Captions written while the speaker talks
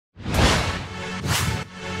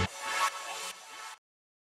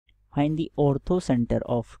Find the ortho centre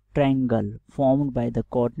of triangle formed by the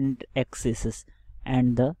coordinate axis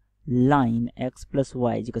and the line x plus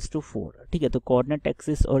Y equals to 4। ठीक है, तो coordinate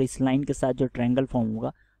axis और इस line के साथ जो ट्रायंगल फॉर्म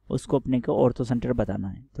होगा उसको अपने को ऑर्थो सेंटर बताना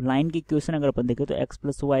है। तो लाइन की इक्वेशन अगर अपन देखें तो x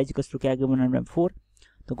plus Y equals to क्या गिवन है 4।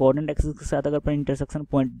 तो कोऑर्डिनेट एक्सिस के साथ अगर अपन इंटरसेक्शन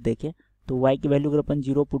पॉइंट देखें तो y की वैल्यू अगर अपन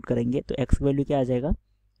 0 पुट करेंगे तो x की वैल्यू क्या आ जाएगा,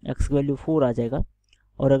 x की वैल्यू 4 आ जाएगा।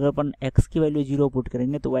 और अगर अपन x की वैल्यू 0 पुट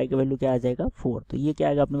करेंगे तो y की वैल्यू क्या आ जाएगा 4। तो ये क्या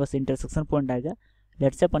आएगा अपने पास इंटरसेक्शन पॉइंट आएगा।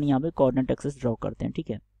 लेट्स से अपन यहाँ पे कोऑर्डिनेट एक्सिस ड्रॉ करते हैं। ठीक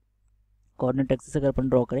है, कोऑर्डिनेट एक्सिस अगर अपन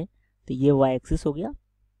ड्रॉ करें तो ये y एक्सिस हो गया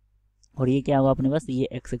और ये क्या होगा अपने पास, ये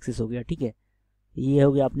x एक्सिस हो गया। ठीक है, ये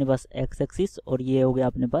हो गया अपने पास x एक्सिस और ये हो गया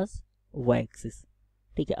अपने पास y एक्सिस।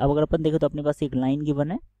 ठीक है, अब अगर अपन देखें तो अपने पास एक लाइन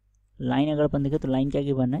गिवन है। लाइन अगर अपन देखें तो लाइन क्या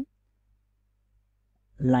गिवन है,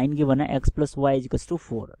 लाइन गिवन है x plus Y equals to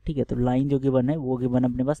 4। ठीक है, तो लाइन जो गिवन है वो गिवन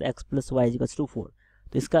है अपने पास x plus Y equals to 4।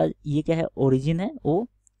 तो इसका ये क्या है, ओरिजिन है o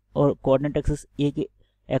और कोऑर्डिनेट एक्सिस a के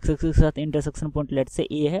x एक्सिस के साथ इंटरसेक्शन पॉइंट लेट से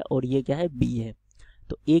a है और ये क्या है b है।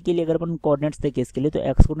 तो a के लिए अगर अपन कोऑर्डिनेट्स देखें इसके लिए तो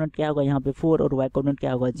x कोऑर्डिनेट क्या होगा यहाँ पे 4 और y कोऑर्डिनेट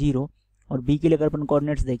क्या होगा 0। और b के लिए अगर अपन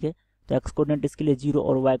कोऑर्डिनेट्स देखें तो x कोऑर्डिनेट इसके लिए 0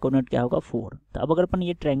 और y कोऑर्डिनेट क्या होगा 4। तो अब अगर अपन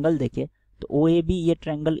ये ट्रायंगल देखें तो OAB ये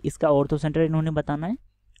ट्रायंगल इसका ऑर्थो सेंटर इन्होंने बताना है।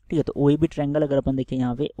 ठीक है, तो OAB ट्रायंगल अगर अपन देखें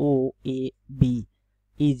यहाँ पे OAB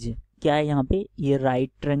इज क्या है यहाँ पे, ये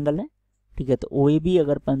राइट ट्रायंगल है। ठीक है, तो OAB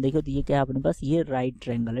अगर अपन देखें तो ये क्या है अपने पास, ये राइट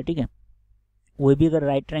ट्रायंगल है। ठीक है, OAB अगर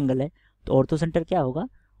राइट ट्रायंगल है तो ऑर्थो सेंटर क्या होगा,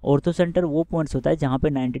 ऑर्थो सेंटर वो पॉइंट्स होता है जहाँ पे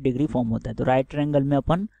 90 डिग्री फॉर्म होता है। तो राइट ट्रायंगल में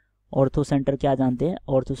अपन ऑर्थो सेंटर क्या जानते हैं,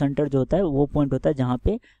 ऑर्थो सेंटर जो होता है वो पॉइंट होता है जहाँ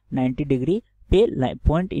पे 90 डिग्री पे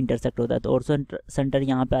पॉइंट इंटरसेक्ट होता है। तो ऑर्थो सेंटर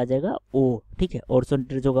यहाँ पे आ जाएगा O। ठीक है, ऑर्थो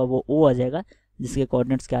सेंटर जो होगा वो O आ जाएगा जिसके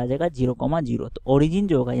कोऑर्डिनेट्स क्या आ जाएगा 0,0। तो ओरिजिन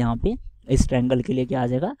जो होगा यहाँ पे इस ट्रायंगल के लिए क्या आ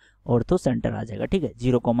जाएगा, ऑर्थो सेंटर आ जाएगा। ठीक है,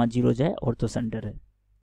 0,0 जो है ऑर्थो सेंटर है।